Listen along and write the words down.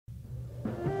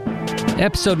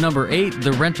Episode number 8,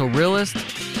 The Rental Realist.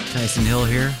 Tyson Hill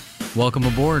here. Welcome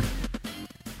aboard.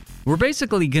 We're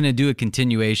basically going to do a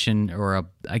continuation, or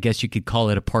I guess you could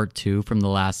call it a part 2 from the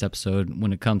last episode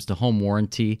when it comes to home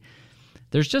warranty.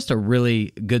 There's just a really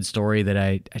good story that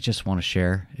I just want to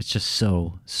share. It's just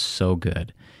so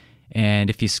good. And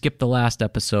if you skip the last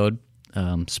episode,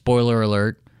 spoiler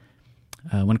alert,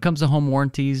 when it comes to home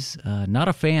warranties, not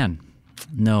a fan.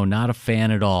 No, not a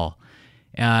fan at all.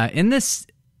 In this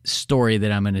story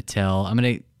that I'm going to tell, I'm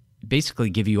going to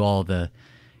basically give you all the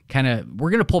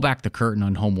we're going to pull back the curtain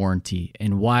on home warranty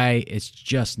and why it's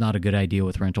just not a good idea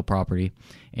with rental property.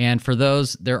 And for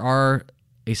those, there are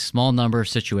a small number of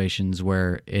situations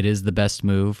where it is the best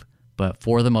move, but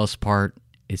for the most part,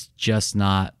 it's just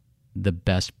not the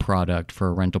best product for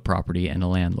a rental property and a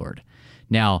landlord.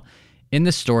 Now, in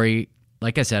this story,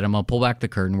 like I said, I'm going to pull back the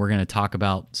curtain. We're going to talk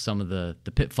about some of the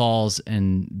pitfalls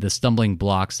and the stumbling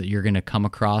blocks that you're going to come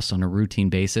across on a routine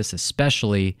basis,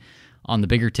 especially on the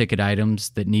bigger ticket items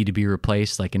that need to be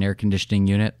replaced, like an air conditioning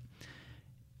unit.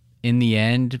 In the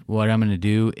end, what I'm going to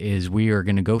do is we are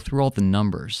going to go through all the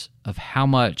numbers of how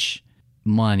much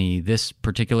money this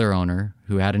particular owner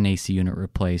who had an AC unit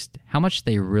replaced, how much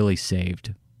they really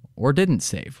saved or didn't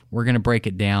save. We're going to break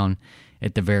it down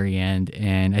at the very end,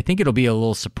 and I think it'll be a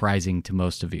little surprising to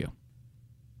most of you.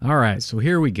 All right, so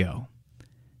here we go.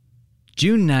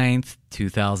 June 9th,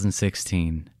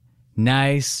 2016.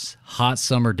 Nice, hot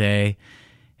summer day,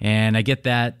 and I get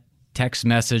that text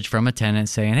message from a tenant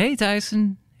saying, "Hey,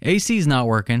 Tyson, AC's not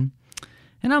working."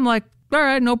 And I'm like, all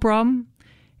right, no problem.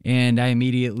 And I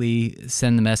immediately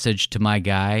send the message to my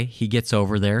guy. He gets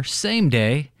over there, same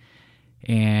day,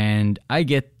 and I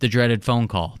get the dreaded phone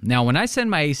call. Now, when I send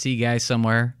my AC guy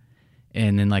somewhere,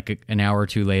 and then like an hour or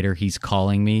two later, he's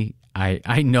calling me,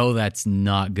 I know that's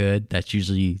not good. That's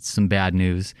usually some bad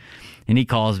news. And he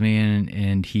calls me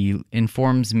and he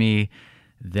informs me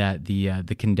that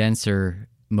the condenser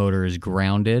motor is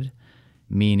grounded,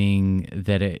 meaning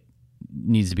that it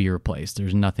needs to be replaced.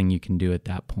 There's nothing you can do at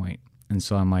that point. And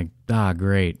so I'm like,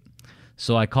 great.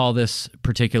 So I call this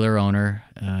particular owner,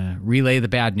 relay the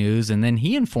bad news, and then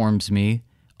he informs me,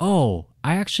 I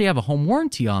actually have a home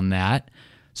warranty on that.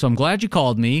 So I'm glad you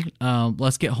called me.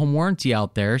 Let's get home warranty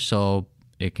out there so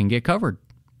it can get covered.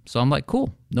 So I'm like,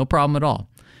 cool, no problem at all.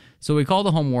 So we call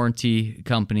the home warranty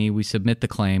company, we submit the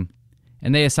claim,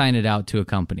 and they assign it out to a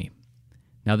company.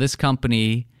 Now this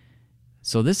company,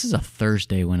 so this is a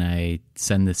Thursday when I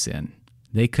send this in.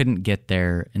 They couldn't get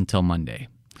there until Monday.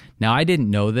 Now I didn't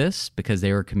know this because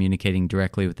they were communicating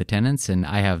directly with the tenants, and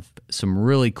I have some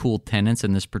really cool tenants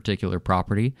in this particular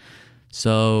property.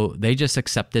 So they just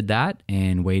accepted that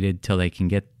and waited till they could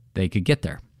get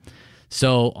there.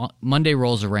 So Monday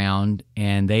rolls around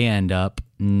and they end up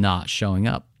not showing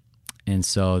up. And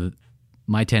so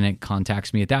my tenant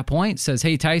contacts me at that point, says,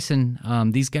 "Hey, Tyson,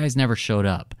 these guys never showed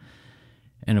up."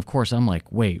 And of course, I'm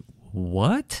like, wait,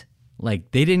 what? Like,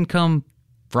 they didn't come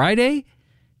Friday?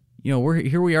 You know,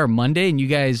 here we are Monday, and you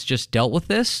guys just dealt with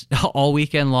this all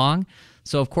weekend long?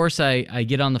 So, of course, I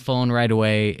get on the phone right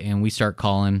away, and we start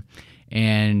calling.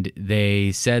 And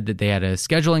they said that they had a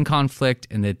scheduling conflict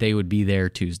and that they would be there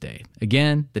Tuesday.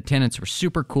 Again, the tenants were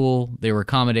super cool. They were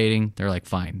accommodating. They're like,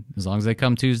 fine. As long as they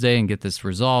come Tuesday and get this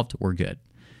resolved, we're good.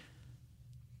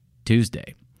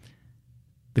 Tuesday.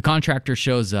 The contractor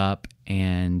shows up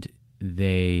and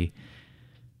they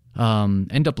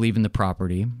end up leaving the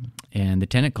property. And the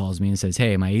tenant calls me and says,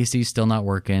 "Hey, my AC is still not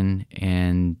working."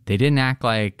 And they didn't act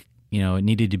like it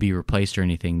needed to be replaced or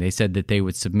anything. They said that they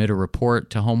would submit a report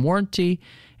to home warranty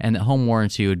and that home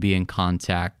warranty would be in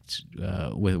contact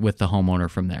with the homeowner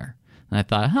from there. And I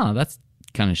thought, that's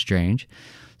kind of strange.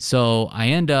 So I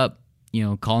end up,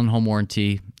 calling home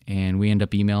warranty, and we end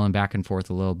up emailing back and forth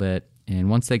a little bit. And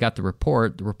once they got the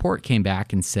report came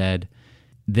back and said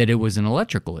that it was an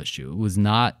electrical issue. It was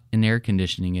not an air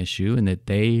conditioning issue, and that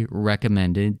they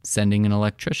recommended sending an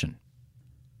electrician.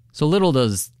 So little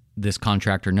does this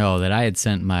contractor know that I had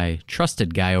sent my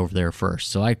trusted guy over there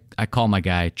first. So I call my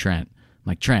guy, Trent. I'm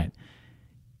like, "Trent,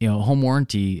 home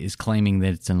warranty is claiming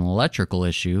that it's an electrical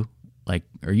issue. Like,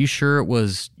 are you sure it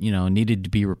was, needed to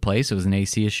be replaced? It was an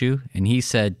AC issue?" And he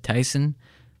said, "Tyson,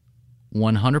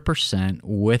 100%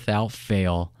 without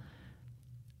fail,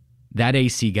 that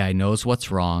AC guy knows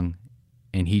what's wrong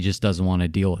and he just doesn't want to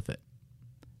deal with it."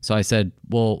 So I said,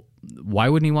 "Well, why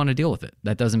wouldn't he want to deal with it?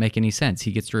 That doesn't make any sense.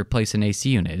 He gets to replace an AC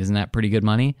unit. Isn't that pretty good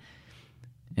money?"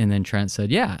 And then Trent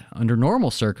said, "Yeah, under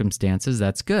normal circumstances,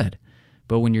 that's good.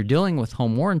 But when you're dealing with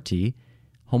home warranty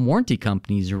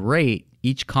companies rate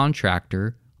each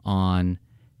contractor on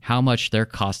how much they're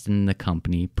costing the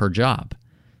company per job.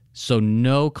 So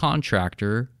no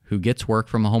contractor who gets work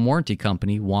from a home warranty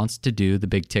company wants to do the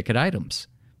big ticket items.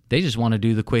 They just want to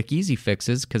do the quick, easy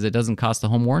fixes because it doesn't cost the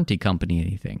home warranty company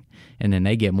anything. And then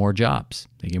they get more jobs.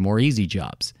 They get more easy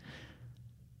jobs.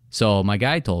 So my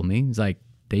guy told me, he's like,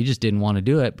 they just didn't want to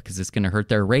do it because it's going to hurt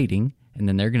their rating, and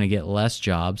then they're going to get less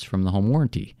jobs from the home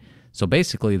warranty. So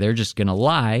basically, they're just going to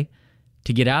lie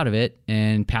to get out of it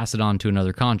and pass it on to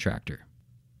another contractor.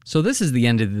 So this is the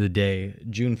end of the day,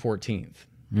 June 14th.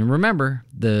 And remember,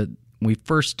 we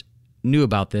first knew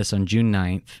about this on June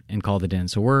 9th and called it in.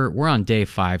 So we're on day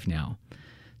 5 now.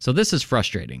 So this is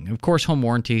frustrating. Of course, home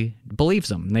warranty believes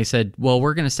them. And they said, well,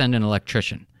 we're going to send an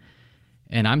electrician.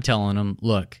 And I'm telling them,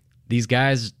 look, these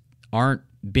guys aren't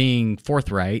being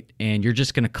forthright, and you're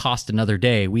just going to cost another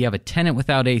day. We have a tenant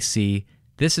without AC.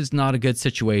 This is not a good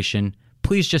situation.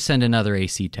 Please just send another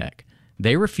AC tech.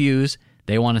 They refuse.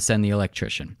 They want to send the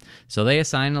electrician. So they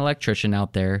assign an electrician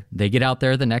out there. They get out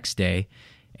there the next day,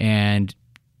 and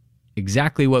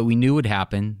exactly what we knew would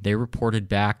happen. They reported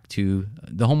back to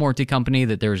the home warranty company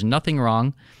that there's nothing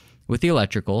wrong with the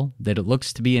electrical, that it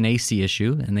looks to be an AC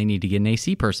issue, and they need to get an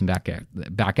AC person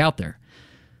back out there.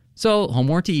 So home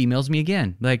warranty emails me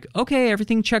again, like, okay,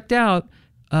 everything checked out.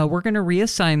 We're going to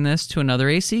reassign this to another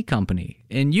AC company.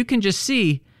 And you can just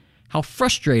see how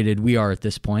frustrated we are at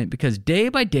this point, because day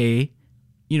by day,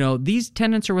 these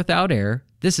tenants are without air.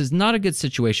 This is not a good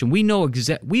situation. We know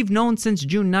we've known since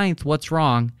June 9th what's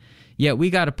wrong, yet we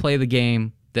got to play the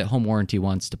game that home warranty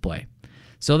wants to play.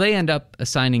 So they end up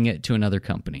assigning it to another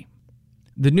company.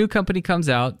 The new company comes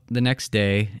out the next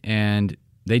day, and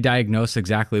they diagnose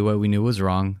exactly what we knew was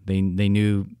wrong. They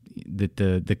knew that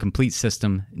the complete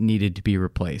system needed to be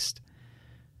replaced.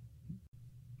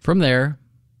 From there,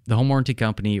 the home warranty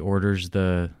company orders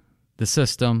the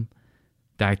system.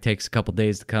 That takes a couple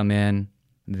days to come in.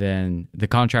 Then the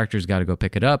contractor's got to go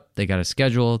pick it up. They got to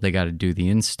schedule. They got to do the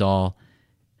install.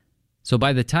 So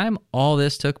by the time all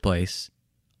this took place,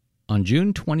 on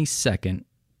June 22nd,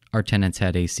 our tenants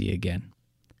had AC again.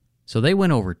 So they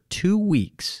went over 2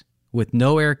 weeks with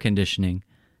no air conditioning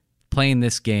playing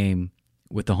this game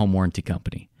with the home warranty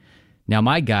company. Now,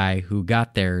 my guy who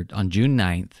got there on June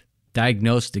 9th,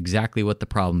 diagnosed exactly what the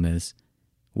problem is,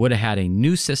 would have had a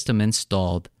new system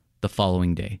installed the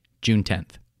following day, June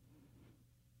 10th.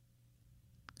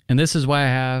 And this is why I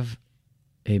have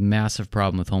a massive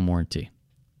problem with home warranty.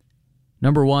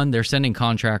 Number one, they're sending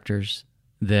contractors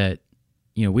that,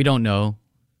 we don't know,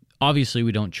 obviously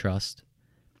we don't trust,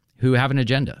 who have an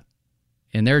agenda.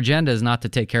 And their agenda is not to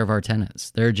take care of our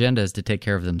tenants. Their agenda is to take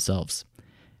care of themselves.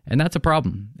 And that's a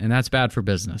problem, and that's bad for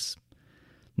business.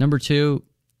 Number two,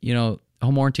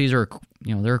 home warranties are,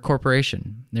 they're a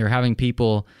corporation. They're having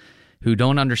people who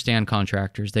don't understand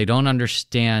contractors. They don't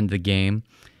understand the game.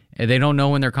 And they don't know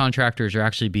when their contractors are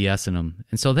actually BSing them.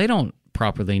 And so they don't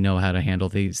properly know how to handle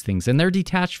these things. And they're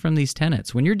detached from these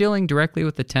tenants. When you're dealing directly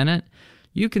with the tenant,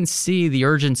 you can see the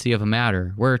urgency of a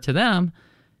matter, where to them,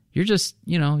 you're just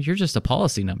a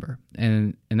policy number.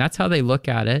 And that's how they look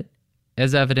at it,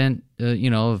 as evident,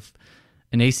 of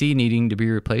an AC needing to be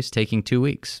replaced taking 2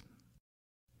 weeks.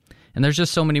 And there's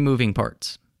just so many moving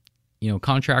parts.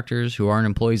 Contractors who aren't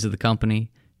employees of the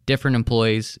company, different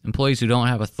employees who don't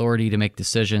have authority to make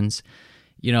decisions.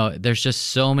 There's just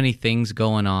so many things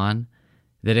going on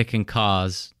that it can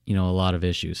cause, a lot of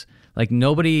issues. Like,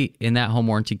 nobody in that home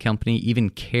warranty company even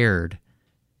cared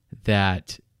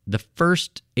that the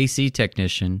first AC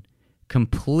technician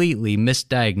completely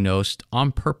misdiagnosed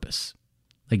on purpose.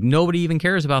 Like, nobody even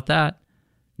cares about that.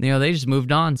 They just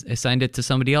moved on, assigned it to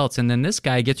somebody else, and then this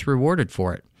guy gets rewarded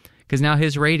for it because now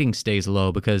his rating stays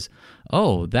low because,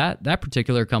 that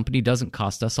particular company doesn't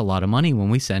cost us a lot of money when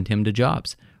we send him to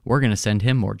jobs. We're going to send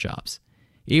him more jobs,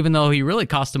 even though he really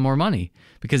cost them more money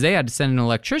because they had to send an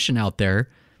electrician out there,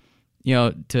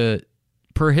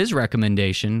 per his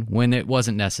recommendation when it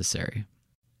wasn't necessary.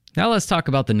 Now let's talk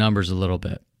about the numbers a little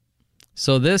bit.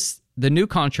 So the new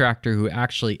contractor who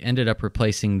actually ended up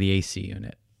replacing the AC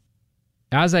unit,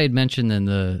 as I had mentioned in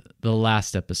the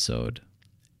last episode,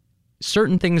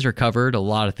 certain things are covered, a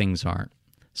lot of things aren't.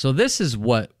 So this is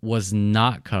what was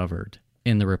not covered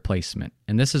in the replacement,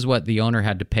 and this is what the owner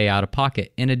had to pay out of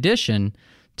pocket in addition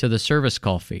to the service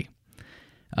call fee.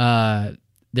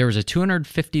 There was a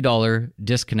 $250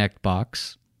 disconnect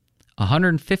box,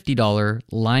 $150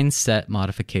 line set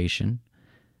modification,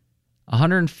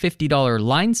 $150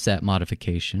 line set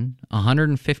modification,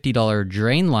 $150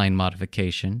 drain line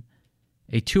modification,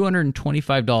 a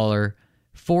 $225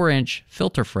 4-inch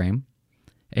filter frame,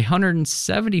 a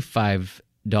 $175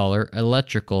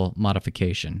 electrical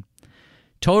modification,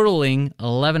 totaling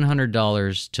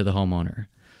 $1,100 to the homeowner.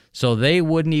 So they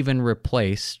wouldn't even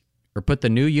replace or put the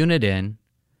new unit in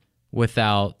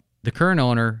without the current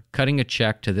owner cutting a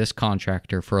check to this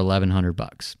contractor for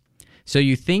 $1,100. So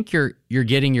you think you're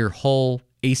getting your whole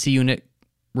AC unit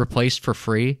replaced for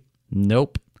free?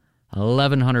 Nope.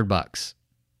 $1,100.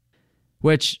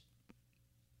 Which,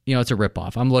 it's a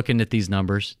ripoff. I'm looking at these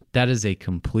numbers. That is a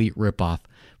complete ripoff.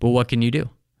 But what can you do?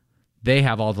 They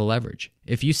have all the leverage.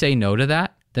 If you say no to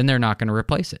that, then they're not going to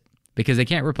replace it because they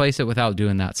can't replace it without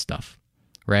doing that stuff,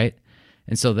 right?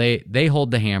 And so they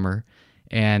hold the hammer,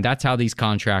 and that's how these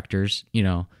contractors,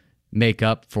 make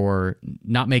up for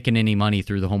not making any money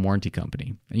through the home warranty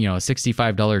company. A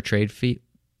 $65 trade fee,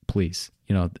 please.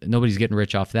 Nobody's getting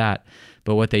rich off that.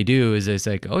 But what they do is it's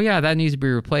like, oh yeah, that needs to be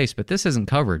replaced, but this isn't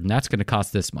covered, and that's going to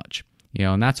cost this much.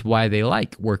 And that's why they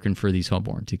like working for these home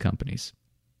warranty companies.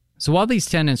 So while these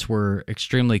tenants were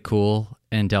extremely cool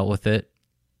and dealt with it,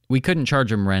 we couldn't charge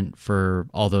them rent for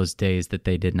all those days that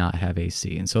they did not have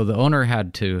AC. And so the owner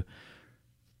had to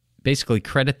basically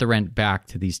credit the rent back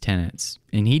to these tenants.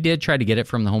 And he did try to get it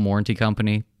from the home warranty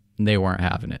company, and they weren't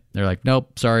having it. They're like,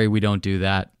 nope, sorry, we don't do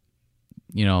that.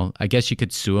 I guess you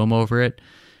could sue them over it,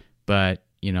 but,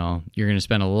 you're going to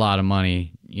spend a lot of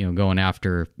money, going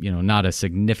after, not a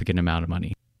significant amount of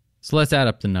money. So let's add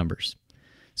up the numbers.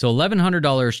 So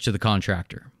 $1,100 to the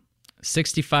contractor,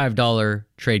 $65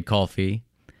 trade call fee,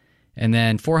 and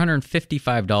then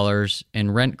 $455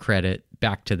 in rent credit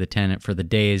back to the tenant for the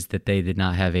days that they did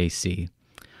not have AC,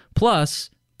 plus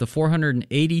the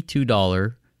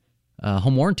 $482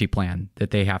 home warranty plan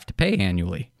that they have to pay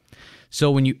annually.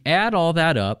 So when you add all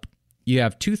that up, you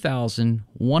have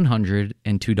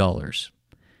 $2,102.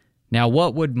 Now,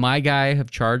 what would my guy have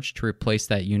charged to replace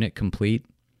that unit complete?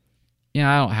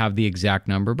 I don't have the exact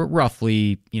number, but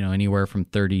roughly, anywhere from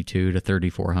 $3,200 to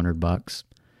 $3,400.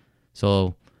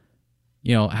 So,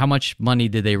 how much money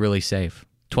did they really save?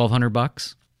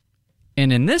 $1,200?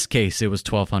 And in this case, it was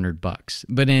 $1,200.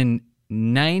 But in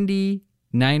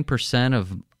 99%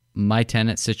 of my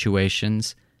tenant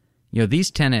situations,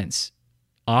 these tenants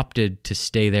opted to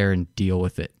stay there and deal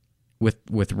with it,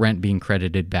 with rent being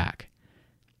credited back.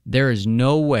 There is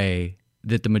no way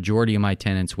that the majority of my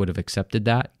tenants would have accepted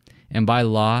that. And by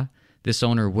law, this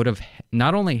owner would have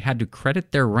not only had to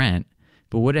credit their rent,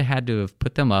 but would have had to have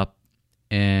put them up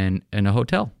in a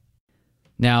hotel.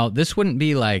 Now, this wouldn't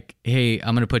be like, hey,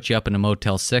 I'm going to put you up in a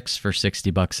Motel 6 for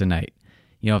 $60 a night.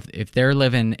 If they're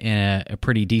living in a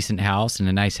pretty decent house, in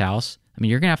a nice house,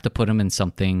 you're going to have to put them in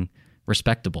something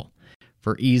respectable.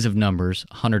 For ease of numbers,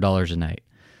 $100 a night.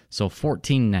 So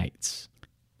 14 nights.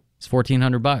 It's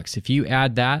 $1,400. If you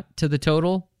add that to the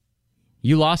total,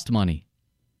 you lost money.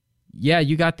 Yeah,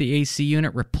 you got the AC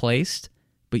unit replaced,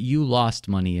 but you lost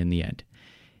money in the end.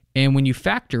 And when you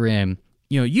factor in,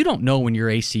 you don't know when your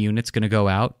AC unit's going to go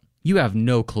out. You have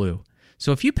no clue.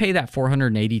 So if you pay that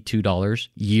 $482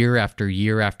 year after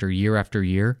year after year after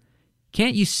year,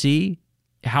 can't you see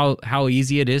how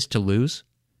easy it is to lose?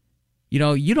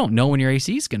 You don't know when your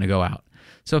AC is going to go out.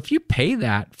 So if you pay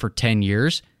that for 10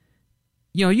 years,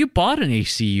 you bought an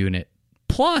AC unit.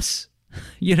 Plus,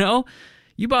 you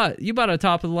bought a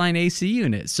top of the line AC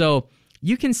unit. So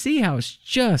you can see how it's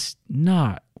just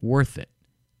not worth it.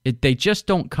 They just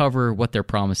don't cover what they're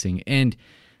promising. And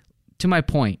to my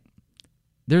point,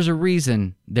 there's a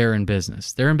reason they're in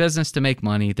business. They're in business to make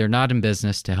money. They're not in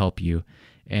business to help you.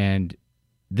 And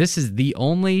this is the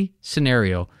only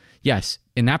scenario. Yes,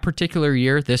 in that particular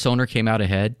year, this owner came out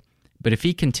ahead. But if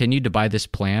he continued to buy this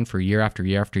plan for year after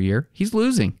year after year, he's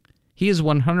losing. He is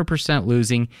 100%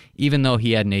 losing, even though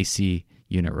he had an AC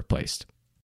unit replaced.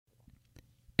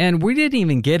 And we didn't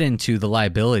even get into the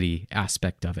liability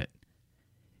aspect of it.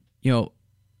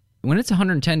 When it's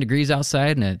 110 degrees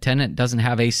outside and a tenant doesn't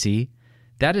have AC,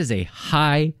 that is a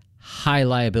high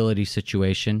liability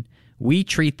situation. We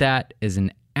treat that as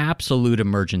an absolute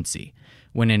emergency.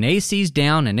 When an AC's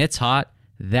down and it's hot,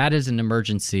 that is an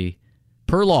emergency.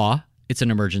 Per law, it's an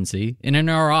emergency. And in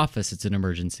our office, it's an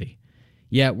emergency.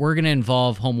 Yet we're going to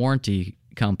involve home warranty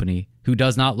company who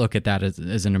does not look at that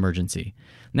as an emergency.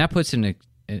 And that puts in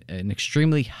an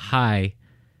extremely high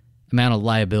amount of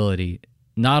liability,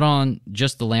 not on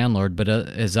just the landlord, but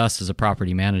as us as a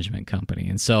property management company.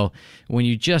 And so when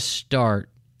you just start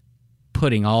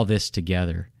putting all this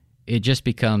together, it just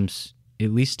becomes,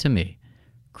 at least to me,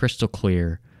 crystal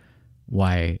clear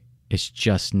why it's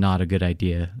just not a good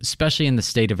idea, especially in the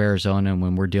state of Arizona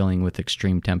when we're dealing with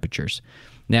extreme temperatures.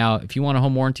 Now, if you want a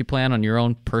home warranty plan on your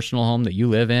own personal home that you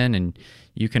live in and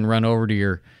you can run over to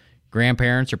your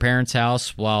grandparents' or parents'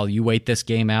 house while you wait this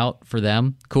game out for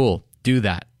them, cool, do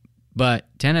that. But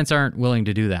tenants aren't willing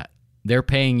to do that. They're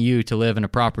paying you to live in a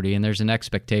property, and there's an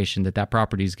expectation that that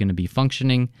property is going to be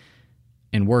functioning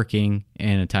and working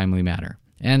in a timely manner.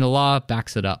 And the law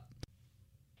backs it up.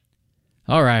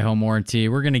 All right, home warranty,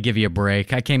 we're going to give you a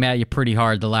break. I came at you pretty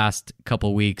hard the last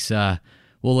couple weeks.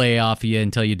 We'll lay off you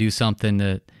until you do something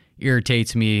that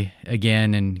irritates me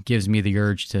again and gives me the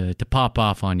urge to pop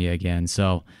off on you again.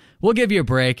 So we'll give you a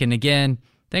break. And again,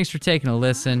 thanks for taking a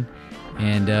listen,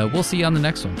 and we'll see you on the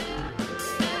next one.